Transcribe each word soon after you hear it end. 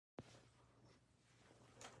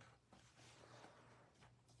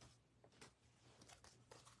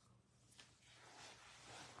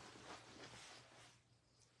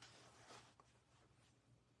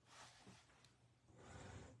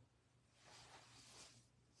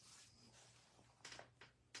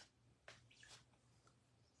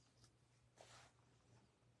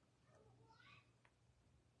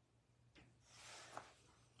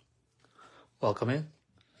Welcome in.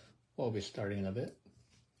 We'll be starting in a bit.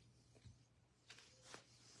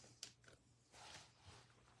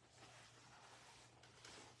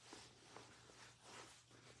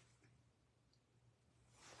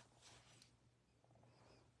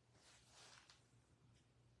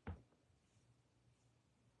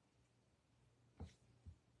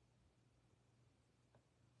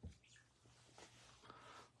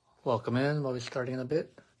 Welcome in. We'll be starting in a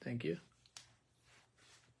bit. Thank you.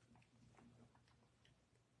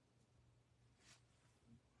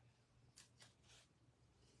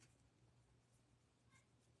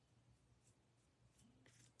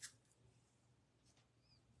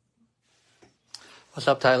 What's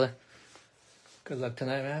up, Tyler? Good luck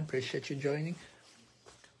tonight, man. Appreciate you joining.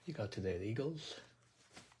 You got today the Eagles.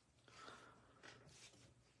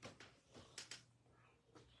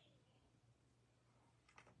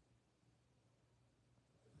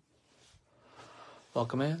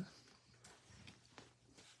 Welcome in.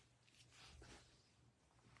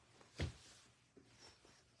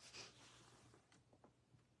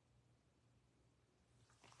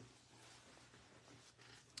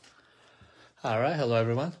 All right. Hello,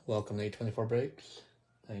 everyone. Welcome to 824 Breaks.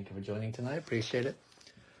 Thank you for joining tonight. Appreciate it.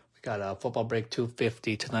 We got a football break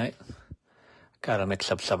 250 tonight. Got to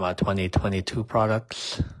mix up some 2022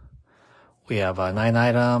 products. We have 9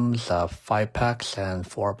 items, 5 packs, and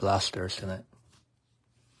 4 blasters tonight.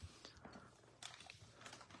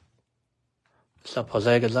 What's up,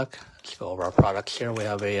 Jose? Good luck. Let's go over our products here. We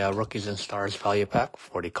have a Rookies and Stars value pack,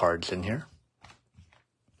 40 cards in here.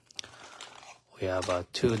 We have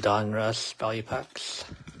 2 Donruss value packs,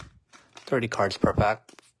 30 cards per pack,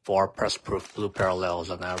 4 press-proof blue parallels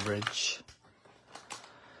on average.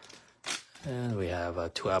 And we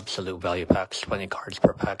have 2 absolute value packs, 20 cards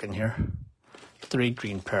per pack in here, 3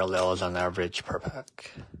 green parallels on average per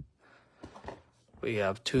pack. We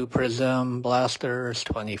have 2 Prizm blasters,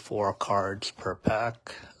 24 cards per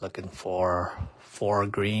pack, looking for 4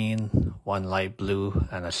 green, 1 light blue,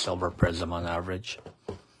 and a silver Prizm on average.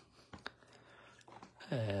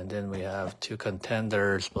 And then we have 2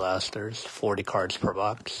 Contenders blasters, 40 cards per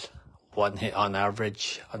box, 1 hit on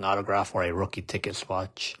average, an autograph or a rookie ticket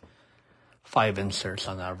swatch, 5 inserts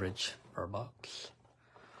on average per box.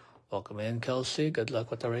 Welcome in, Kelsey. Good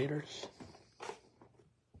luck with the Raiders.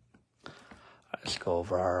 Let's go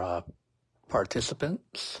over our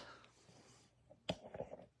participants.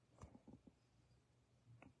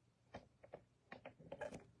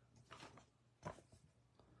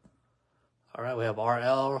 All right, we have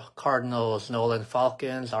RL Cardinals, Nolan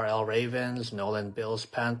Falcons, RL Ravens, Nolan Bills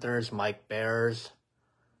Panthers, Mike Bears.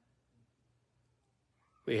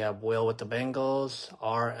 We have Will with the Bengals,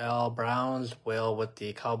 RL Browns, Will with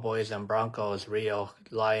the Cowboys and Broncos, Rio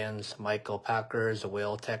Lions, Michael Packers,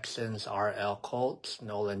 Will Texans, RL Colts,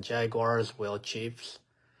 Nolan Jaguars, Will Chiefs,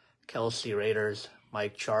 Kelsey Raiders,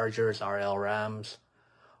 Mike Chargers, RL Rams,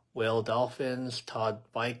 Will Dolphins, Todd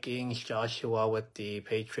Vikings, Joshua with the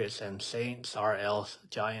Patriots and Saints, RL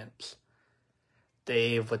Giants,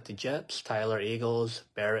 Dave with the Jets, Tyler Eagles,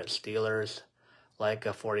 Barrett Steelers,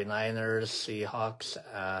 Leica 49ers, Seahawks,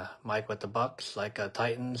 Mike with the Bucks, Leica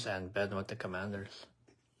Titans, and Ben with the Commanders.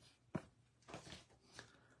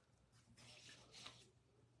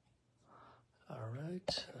 All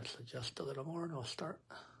right, let's adjust a little more and we'll start.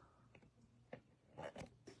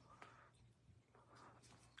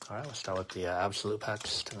 All right, we'll start with the absolute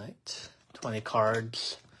packs tonight. 20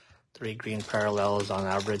 cards, 3 green parallels on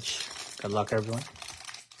average. Good luck, everyone.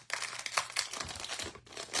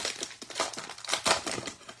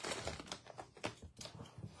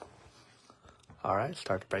 All right,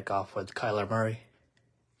 start to break off with Kyler Murray,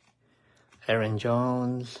 Aaron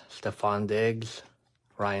Jones, Stephon Diggs,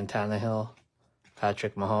 Ryan Tannehill,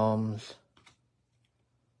 Patrick Mahomes,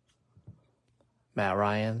 Matt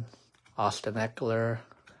Ryan, Austin Eckler,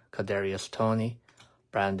 Kadarius Toney,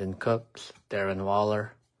 Brandon Cooks, Darren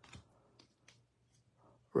Waller,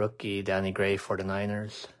 rookie Danny Gray for the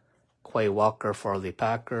Niners, Quay Walker for the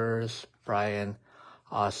Packers, Brian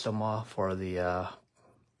Asamoah for the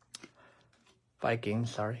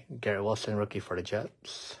Vikings, Garrett Wilson, rookie for the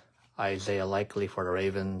Jets, Isaiah Likely for the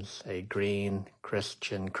Ravens, a green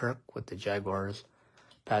Christian Kirk with the Jaguars,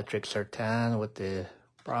 Patrick Surtain with the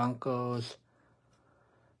Broncos,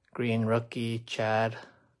 green rookie Chad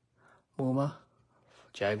Muma,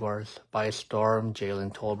 Jaguars, by Storm,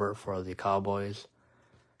 Jalen Tolbert for the Cowboys,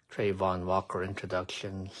 Trayvon Walker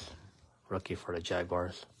introductions, rookie for the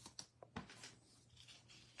Jaguars.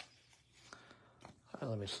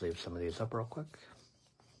 Let me sleeve some of these up real quick.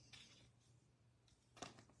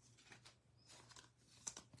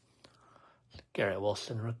 Garrett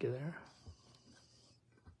Wilson, rookie there.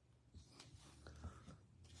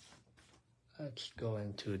 Let's go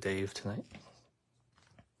into Dave tonight.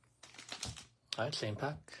 All right, same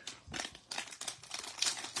pack.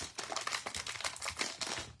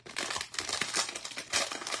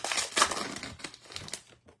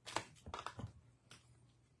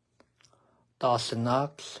 Dawson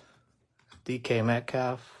Knox, DK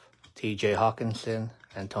Metcalf, TJ Hawkinson,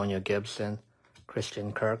 Antonio Gibson,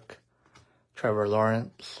 Christian Kirk, Trevor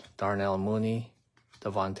Lawrence, Darnell Mooney,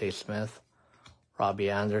 Devontae Smith, Robbie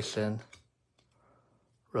Anderson,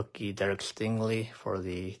 rookie Derek Stingley for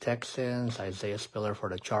the Texans, Isaiah Spiller for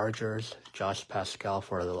the Chargers, Josh Pascal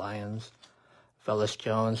for the Lions, Velus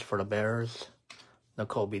Jones for the Bears,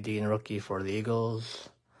 Nakobe Dean rookie for the Eagles,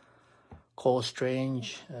 Cole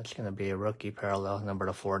Strange, that's going to be a rookie parallel, number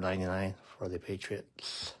to 499 for the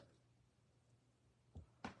Patriots.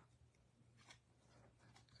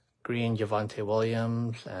 Green, Javonte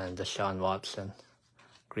Williams, and Deshaun Watson.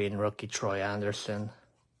 Green rookie, Troy Anderson.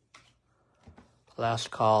 Last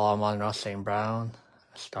call, Amon-Ra St. Brown.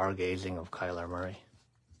 Stargazing of Kyler Murray.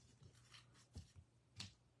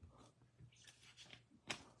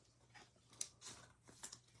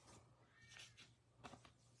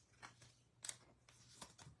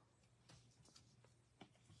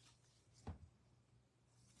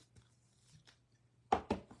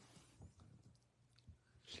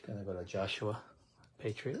 Just gonna go to Joshua,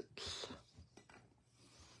 Patriots.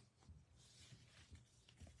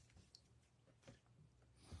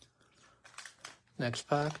 Next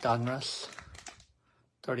pack, Donruss.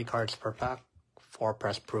 30 cards per pack. 4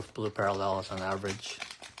 press proof blue parallels on average.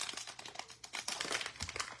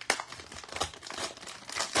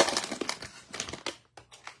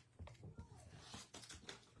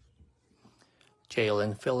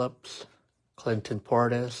 Jalen Phillips, Clinton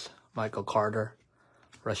Portis, Michael Carter,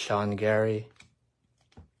 Rashawn Gary,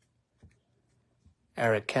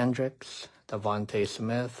 Eric Kendricks, Devontae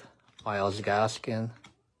Smith, Myles Gaskin,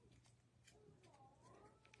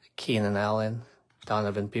 Keenan Allen,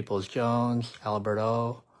 Donovan Peoples-Jones, Albert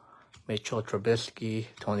O, Mitchell Trubisky,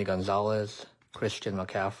 Tony Gonzalez, Christian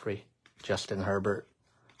McCaffrey, Justin Herbert,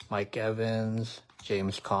 Mike Evans,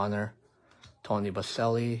 James Conner, Tony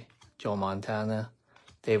Baselli, Joe Montana,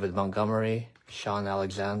 David Montgomery, Sean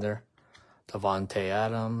Alexander, Davante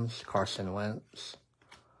Adams, Carson Wentz,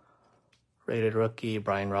 rated rookie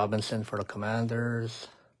Brian Robinson for the Commanders,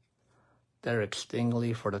 Derek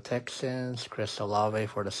Stingley for the Texans, Chris Olave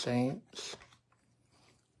for the Saints,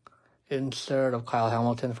 insert of Kyle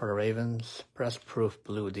Hamilton for the Ravens, press proof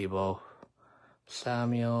blue Debo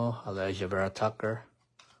Samuel, Elijah Vera Tucker,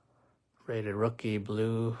 rated rookie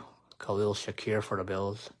blue Khalil Shakir for the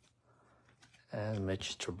Bills, and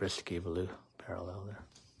Mitch Trubisky blue parallel there.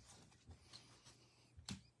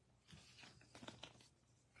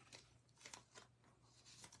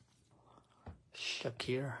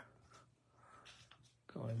 Shakir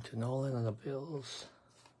going to Nolan on the Bills.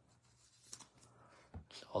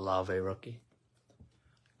 It's Olave rookie.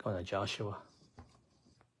 Going to Joshua.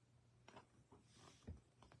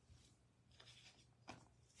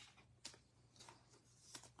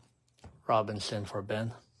 Robinson for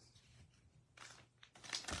Ben.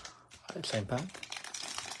 All right, same pack.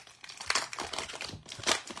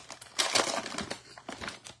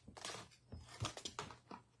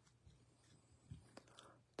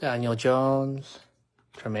 Daniel Jones,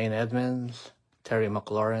 Tremaine Edmonds, Terry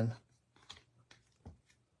McLaurin,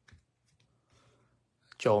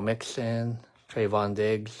 Joe Mixon, Trayvon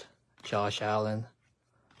Diggs, Josh Allen,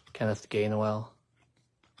 Kenneth Gainwell,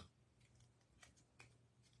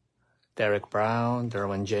 Derek Brown,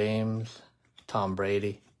 Derwin James, Tom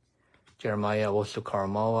Brady, Jeremiah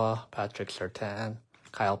Owusu-Koramoah, Patrick Surtain,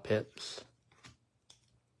 Kyle Pitts,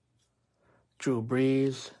 Drew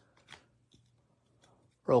Brees,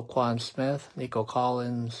 Roquan Smith, Nico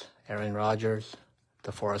Collins, Aaron Rodgers,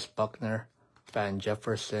 DeForest Buckner, Van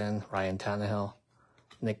Jefferson, Ryan Tannehill,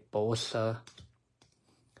 Nick Bosa,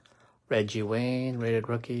 Reggie Wayne, rated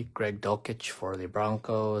rookie, Greg Dulcich for the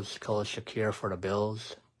Broncos, Khalil Shakir for the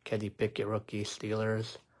Bills, Kenny Pickett rookie,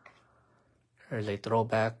 Steelers. There's a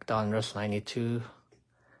throwback, Donruss 92,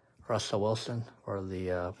 Russell Wilson for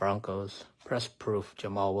the Broncos, press proof,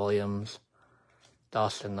 Jamal Williams,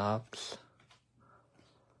 Dawson Knox,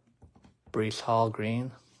 Breece Hall green,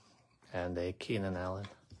 and a Keenan Allen.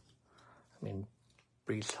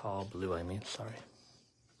 Breece Hall blue, sorry.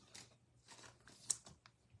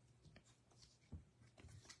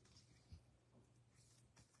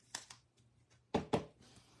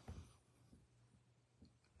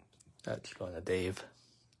 That's going to Dave.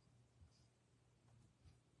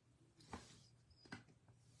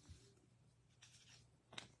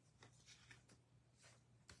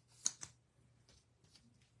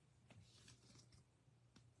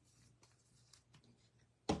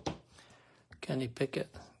 Kenny Pickett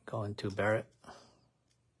going to Barrett.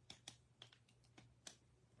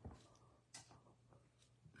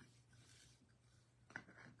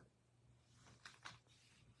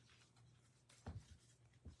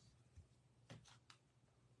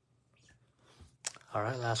 All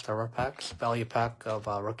right, last of our packs. Value pack of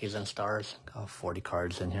rookies and stars. Got 40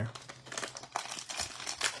 cards in here.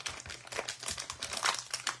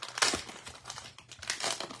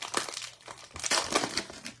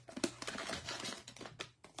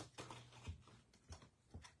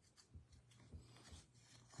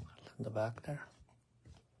 In the back there.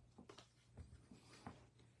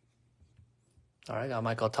 All right, got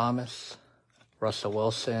Michael Thomas, Russell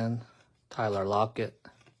Wilson, Tyler Lockett,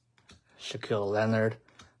 Shaquille Leonard,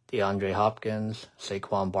 DeAndre Hopkins,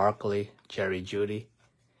 Saquon Barkley, Jerry Jeudy,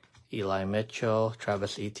 Eli Mitchell,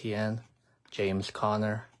 Travis Etienne, James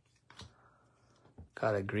Conner.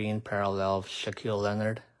 Got a green parallel of Shaquille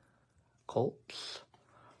Leonard, Colts.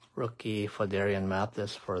 Rookie Fadarian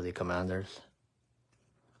Mathis for the Commanders.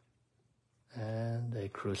 And a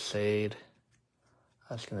Crusade.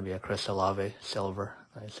 That's going to be a Chris Olave, silver.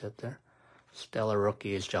 Nice hit there. Stellar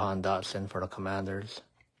rookie is Jahan Dotson for the Commanders.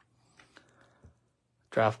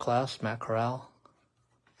 Draft class, Matt Corral.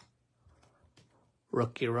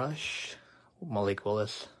 Rookie rush, Malik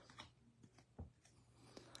Willis.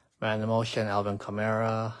 Man in motion, Alvin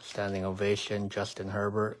Kamara. Standing ovation, Justin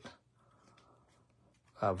Herbert.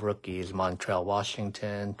 Rookies, Montrell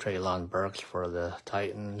Washington, Treylon Burks for the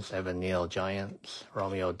Titans, Evan Neal Giants,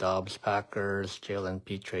 Romeo Doubs Packers, Jalen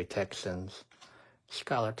Petre Texans,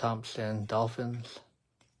 Skylar Thompson Dolphins,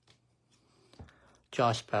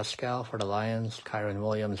 Josh Pascal for the Lions, Kyron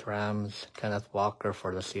Williams Rams, Kenneth Walker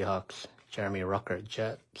for the Seahawks, Jeremy Ruckert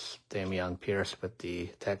Jets, Damian Pierce with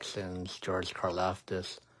the Texans, George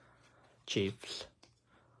Karlaftis Chiefs,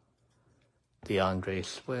 DeAndre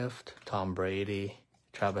Swift, Tom Brady,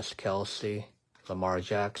 Travis Kelce, Lamar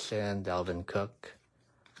Jackson, Dalvin Cook,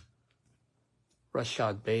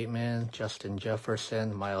 Rashad Bateman, Justin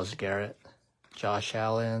Jefferson, Myles Garrett, Josh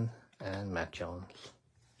Allen, and Mac Jones.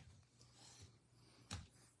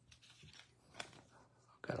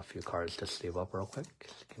 Got a few cards to sleeve up real quick.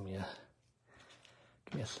 Just give me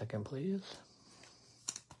a second, please.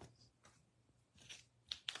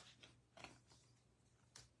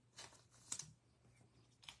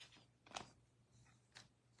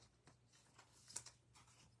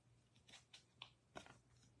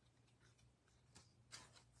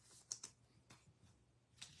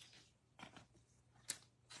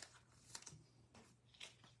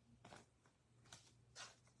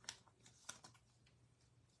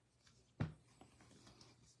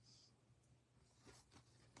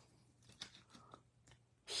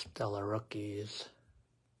 Stellar rookies,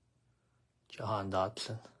 Jahan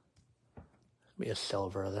Dotson. Be a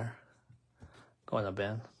silver there. Going to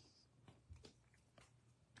Ben.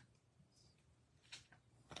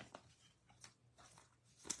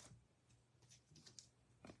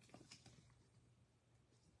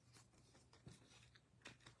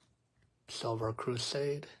 Silver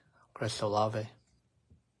Crusade, Chris Olave.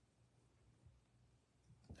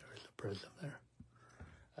 There's a Prizm there.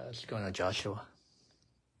 It's going to Joshua.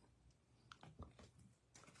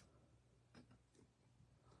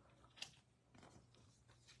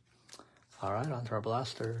 All right, on to our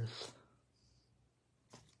blasters.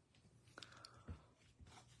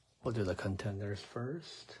 We'll do the contenders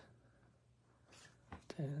first.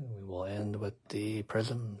 Then we will end with the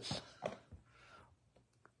Prizms.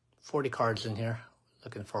 40 cards in here.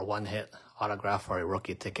 Looking for one hit autograph or a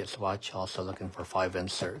rookie ticket swatch. Also looking for 5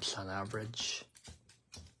 inserts on average.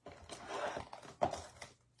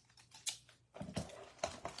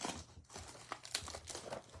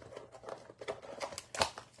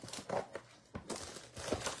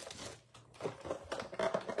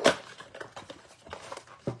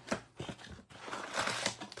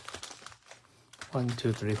 One,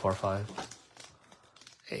 two, three, four, 5.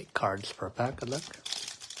 8 cards per pack. Good luck.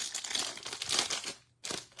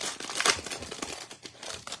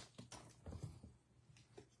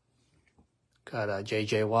 Got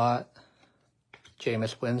J.J. Watt,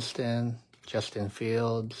 Jameis Winston, Justin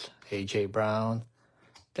Fields, A.J. Brown,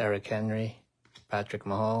 Derrick Henry, Patrick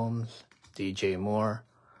Mahomes, D.J. Moore,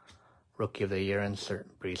 Rookie of the Year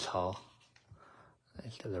insert, Breece Hall.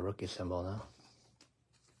 Let's do the rookie symbol now.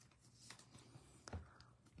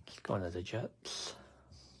 Let's go into the Jets.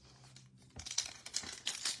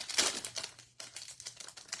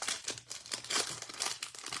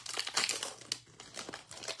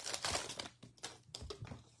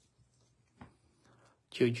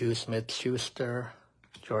 Juju Smith-Schuster,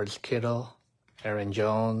 George Kittle, Aaron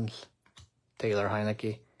Jones, Taylor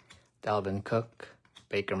Heineke, Dalvin Cook,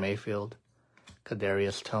 Baker Mayfield,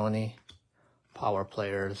 Kadarius Toney. Power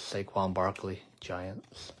players, Saquon Barkley,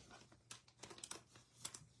 Giants.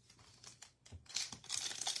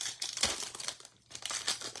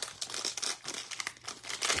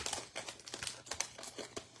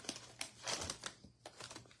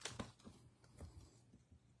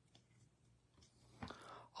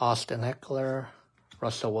 Austin Eckler,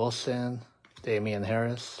 Russell Wilson, Damian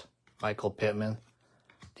Harris, Michael Pittman,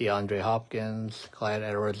 DeAndre Hopkins, Clyde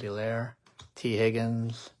Edwards-Helaire, T.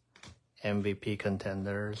 Higgins, MVP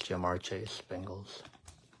contenders, Jamar Chase, Bengals.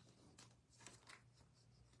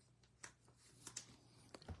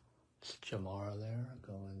 It's Jamar there,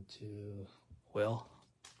 going to Will.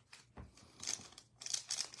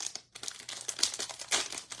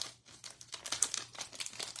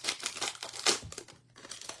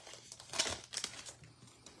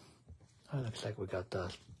 Looks like we got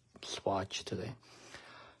the swatch today.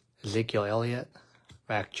 Ezekiel Elliott,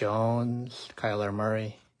 Mac Jones, Kyler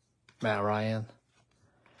Murray, Matt Ryan,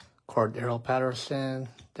 Cordero Patterson,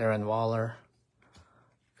 Darren Waller.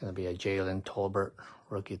 Going to be a Jalen Tolbert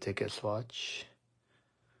rookie ticket swatch.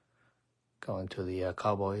 Going to the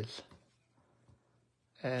Cowboys.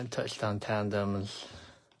 And touchdown tandems,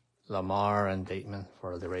 Lamar and Bateman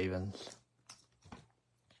for the Ravens.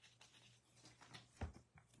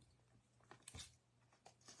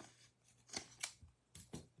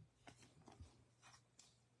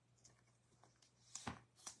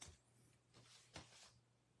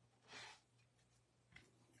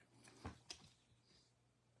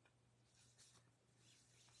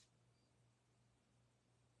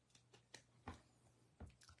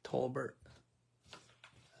 Tolbert.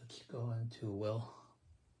 Let's go into Will.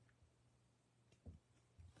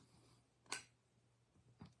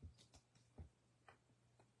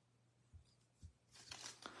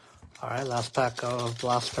 All right, last pack of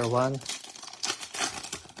Blaster 1.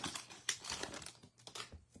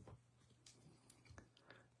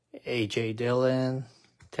 A.J. Dillon,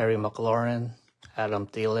 Terry McLaurin, Adam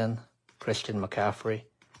Thielen, Christian McCaffrey,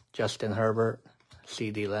 Justin Herbert,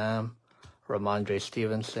 C.D. Lamb, Ramondre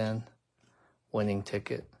Stevenson, winning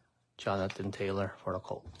ticket, Jonathan Taylor for the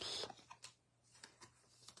Colts.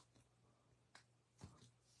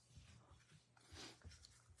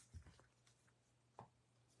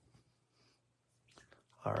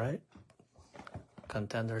 All right,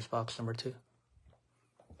 Contenders box number 2.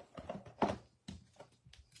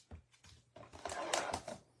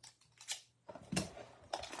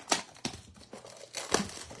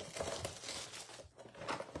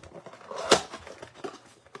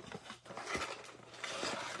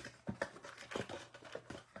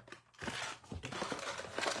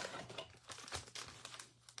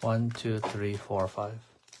 One, two, three, four, 5.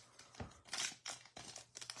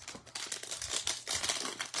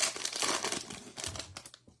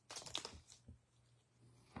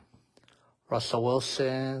 Russell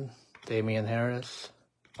Wilson, Damian Harris,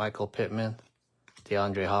 Michael Pittman,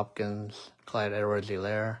 DeAndre Hopkins, Clyde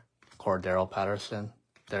Edwards-Helaire, Cordero Patterson,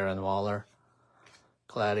 Darren Waller,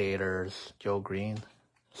 Gladiators, Joe Green,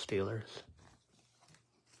 Steelers.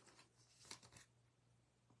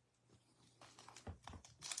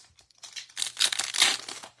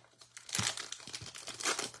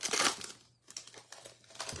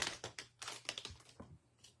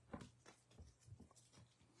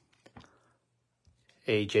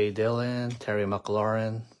 A.J. Dillon, Terry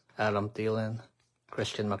McLaurin, Adam Thielen,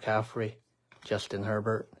 Christian McCaffrey, Justin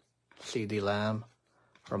Herbert, C.D. Lamb,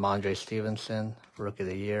 Ramondre Stevenson, Rookie of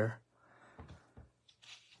the Year,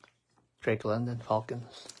 Drake London,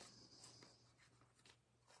 Falcons.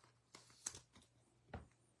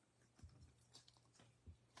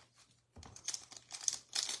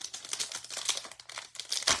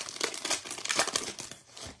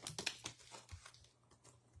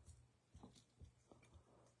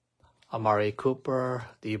 Amari Cooper,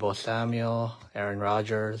 Deebo Samuel, Aaron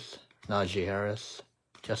Rodgers, Najee Harris,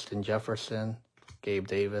 Justin Jefferson, Gabe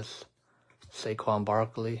Davis, Saquon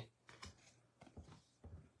Barkley.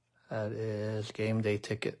 That is game day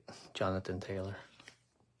ticket, Jonathan Taylor.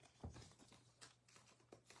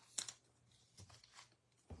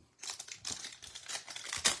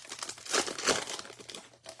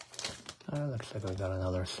 Looks like I got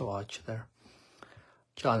another swatch there.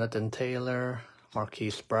 Jonathan Taylor,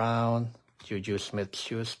 Marquise Brown, Juju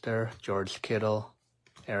Smith-Schuster, George Kittle,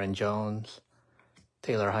 Aaron Jones,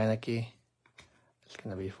 Taylor Heineke. It's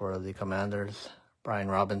going to be for the Commanders, Brian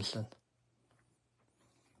Robinson.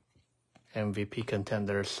 MVP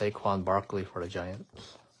contenders, Saquon Barkley for the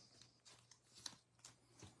Giants.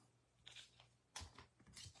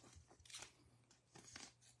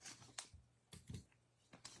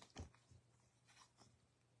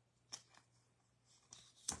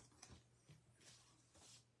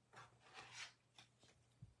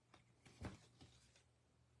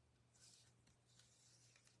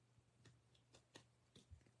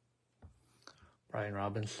 Brian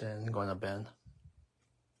Robinson going to Ben.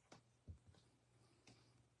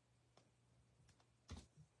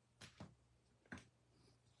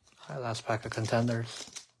 All right, last pack of Contenders.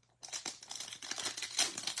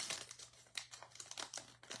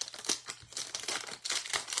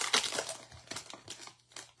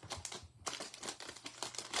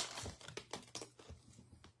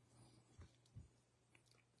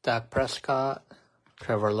 Dak Prescott,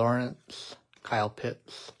 Trevor Lawrence, Kyle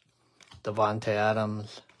Pitts, Devontae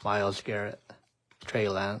Adams, Myles Garrett, Trey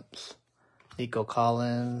Lance, Nico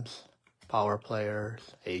Collins, Power Players,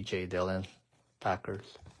 A.J. Dillon,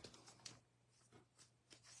 Packers.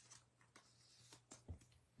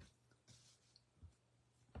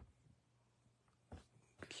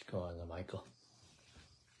 Let's go on to Michael.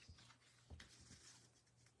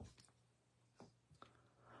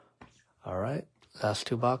 All right, last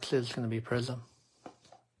two boxes going to be Prizm.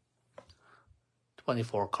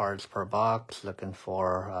 24 cards per box, looking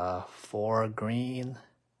for 4 green,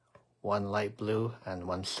 1 light blue, and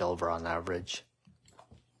 1 silver on average.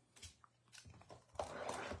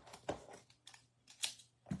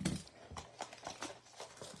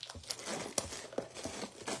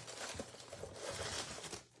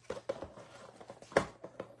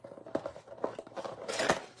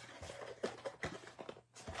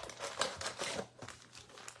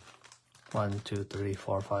 One, two, three,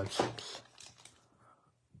 four, five, six.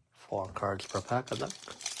 4 cards per pack. Good luck.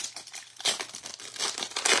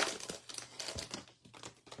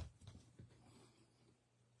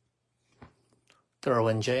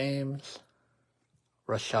 Derwin James,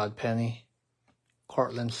 Rashad Penny,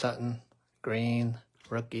 Cortland Sutton, green,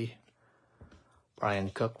 rookie, Brian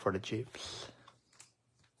Cook for the Chiefs.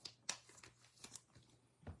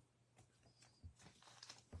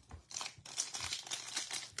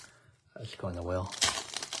 Let's go in the wheel.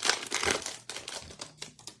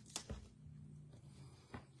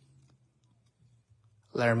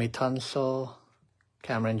 Laramie Tunsil,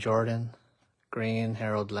 Cameron Jordan, green,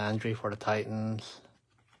 Harold Landry for the Titans,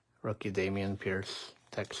 rookie Damian Pierce,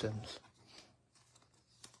 Texans.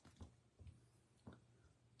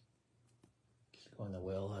 Let's go in the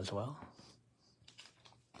wheel as well.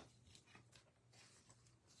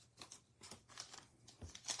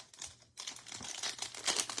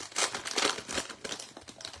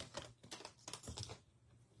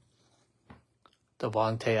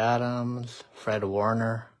 Devontae Adams, Fred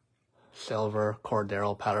Warner, silver,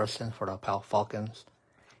 Cordero Patterson for the Falcons,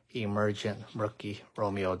 emergent rookie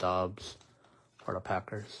Romeo Doubs for the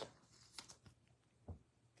Packers.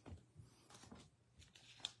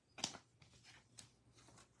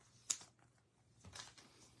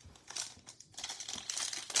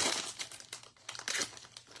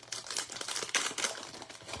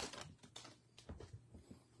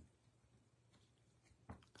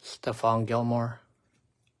 Stephon Gilmore,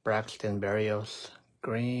 Braxton Berrios,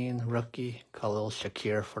 green, rookie, Khalil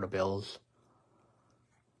Shakir for the Bills.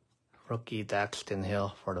 Rookie Daxton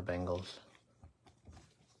Hill for the Bengals.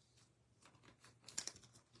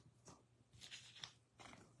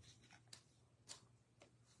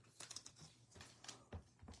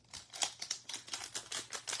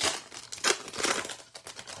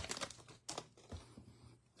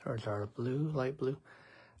 There's our blue, light blue.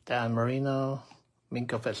 Dan Marino,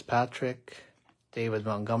 Minka Fitzpatrick, David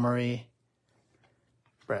Montgomery,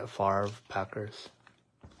 Brett Favre, Packers.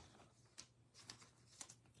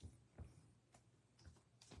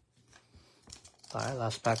 All right,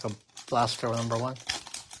 last pack of blaster number 1.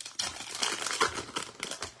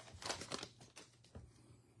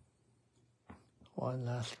 One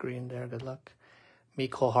last green there, good luck.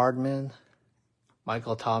 Mecole Hardman,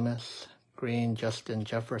 Michael Thomas, green, Justin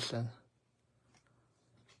Jefferson,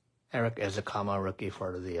 Eric Ezekama, rookie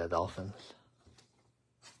for the Dolphins.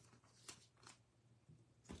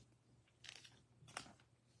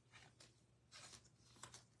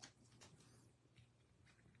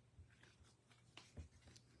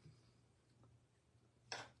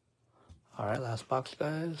 All right, last box,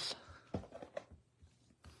 guys.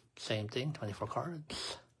 Same thing, 24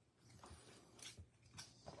 cards.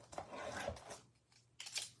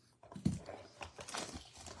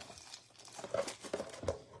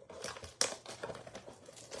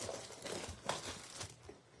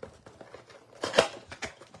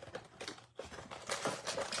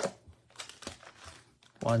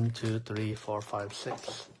 One, two, three, four, five,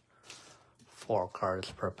 6. 4 cards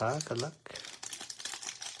per pack. Good luck.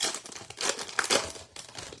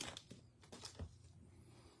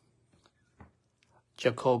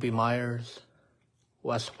 Jacoby Myers,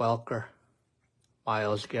 Wes Welker,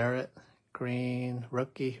 Myles Garrett, green,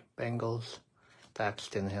 rookie, Bengals,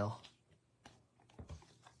 Daxton Hill.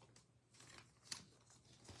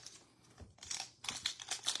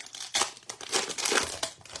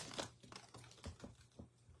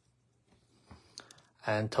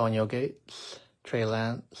 Antonio Gates, Trey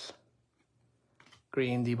Lance,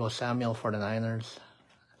 green Deebo Samuel for the Niners,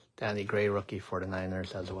 Danny Gray rookie for the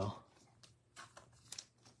Niners as well.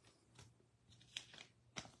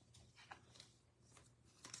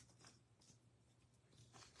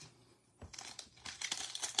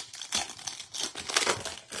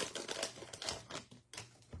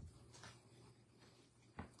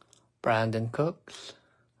 Brandon Cooks,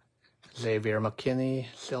 Xavier McKinney,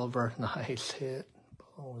 silver, nice hit.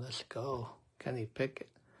 Oh, let's go. Kenny Pickett,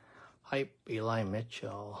 hype, Eli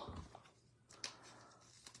Mitchell.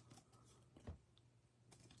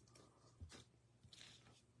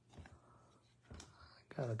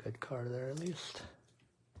 Got a good card there at least.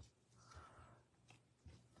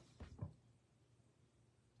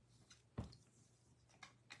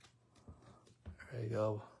 There you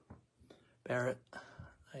go. Barrett,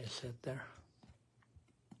 nice hit there.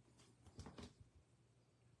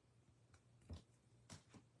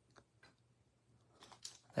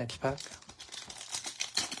 Next pack.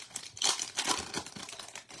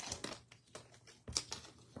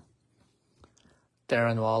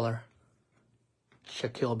 Darren Waller,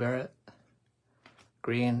 Shaquille Barrett,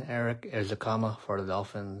 green Eric Ezekama for the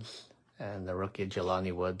Dolphins, and the rookie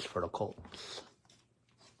Jelani Woods for the Colts.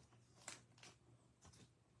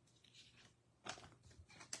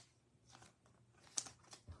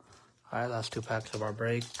 All right, last two packs of our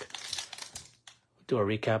break. Do a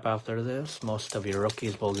recap after this. Most of your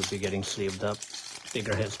rookies will be getting sleeved up.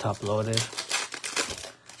 Bigger hits top loaded.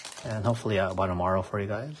 And hopefully by tomorrow for you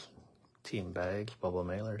guys. Team bags, bubble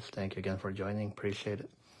mailers. Thank you again for joining. Appreciate it.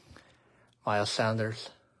 Miles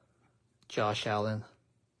Sanders. Josh Allen.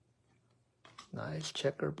 Nice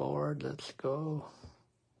checkerboard. Let's go.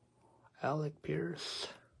 Alec Pierce.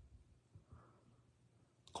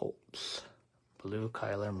 Colts. Blue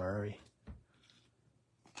Kyler Murray.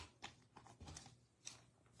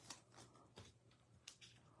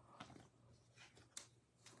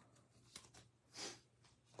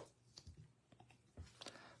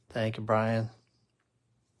 Thank you, Brian.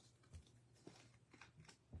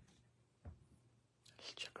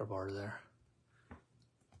 Let's checkerboard there.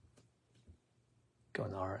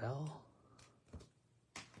 Going to RL.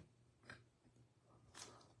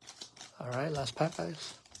 All right, last pack,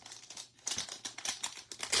 guys.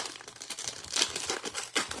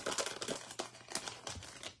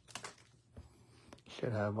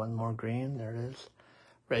 Should have one more green. There it is.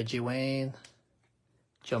 Reggie Wayne,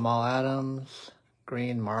 Jamal Adams,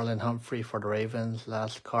 green Marlon Humphrey for the Ravens.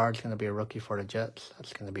 Last card's going to be a rookie for the Jets.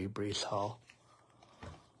 That's going to be Breece Hall.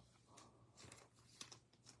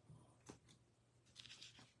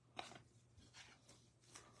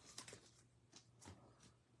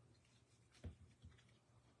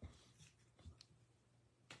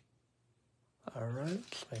 All right,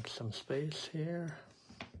 let's make some space here.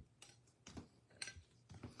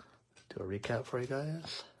 Do a recap for you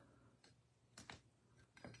guys.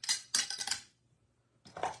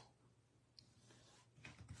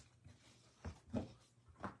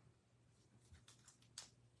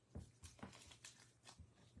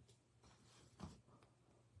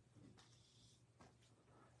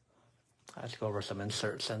 Let's go over some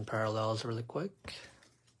inserts and parallels really quick.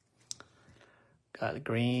 Got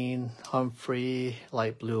green Humphrey,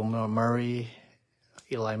 light blue Murray,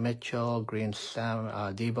 Eli Mitchell, green Sam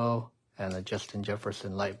Debo, and a Justin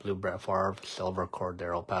Jefferson, light blue Brett Favre, silver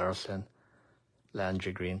Cordero Patterson,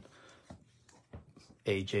 Landry Green,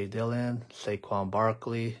 A.J. Dillon, Saquon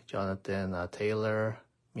Barkley, Jonathan Taylor,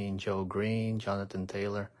 Mean Joe Green, Jonathan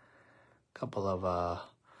Taylor, couple of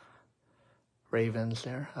Ravens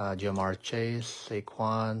there, Jamar Chase,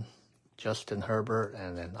 Saquon, Justin Herbert,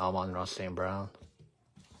 and then Amon-Ra St. Brown.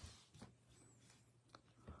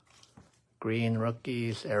 Green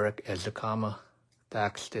rookies, Eric Ezekama,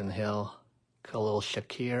 Daxton Hill, Khalil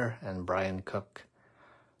Shakir, and Brian Cook.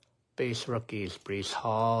 Base rookies, Breece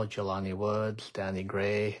Hall, Jelani Woods, Danny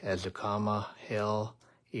Gray, Ezekama, Hill,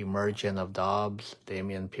 Emergent of Dobbs,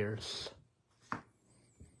 Damian Pierce.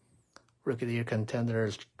 Rookie of the Year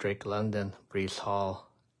contenders, Drake London, Breece Hall,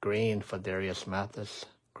 green, Fadarius Mathis,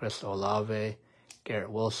 Chris Olave, Garrett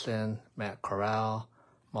Wilson, Matt Corral,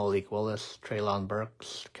 Malik Willis, Treylon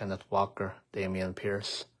Burks, Kenneth Walker, Damian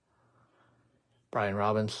Pierce, Brian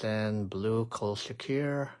Robinson, blue, Khalil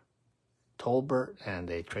Shakir, Tolbert, and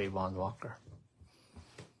a Trayvon Walker.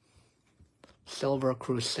 Silver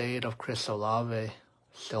Crusade of Chris Olave,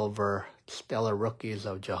 silver Stellar Rookies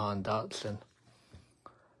of Jahan Dotson.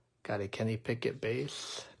 Got a Kenny Pickett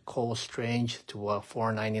base, Cole Strange to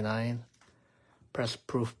 $4.99. Press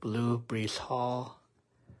Proof Blue, Breece Hall,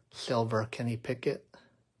 silver Kenny Pickett.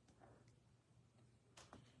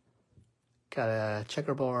 Got a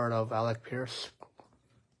checkerboard of Alec Pierce.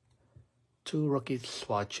 2 rookie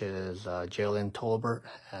swatches, Jalen Tolbert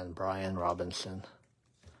and Brian Robinson.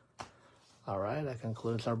 All right, that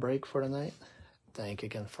concludes our break for tonight. Thank you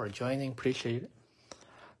again for joining. Appreciate it.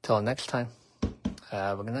 Till next time,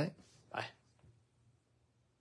 have a good night.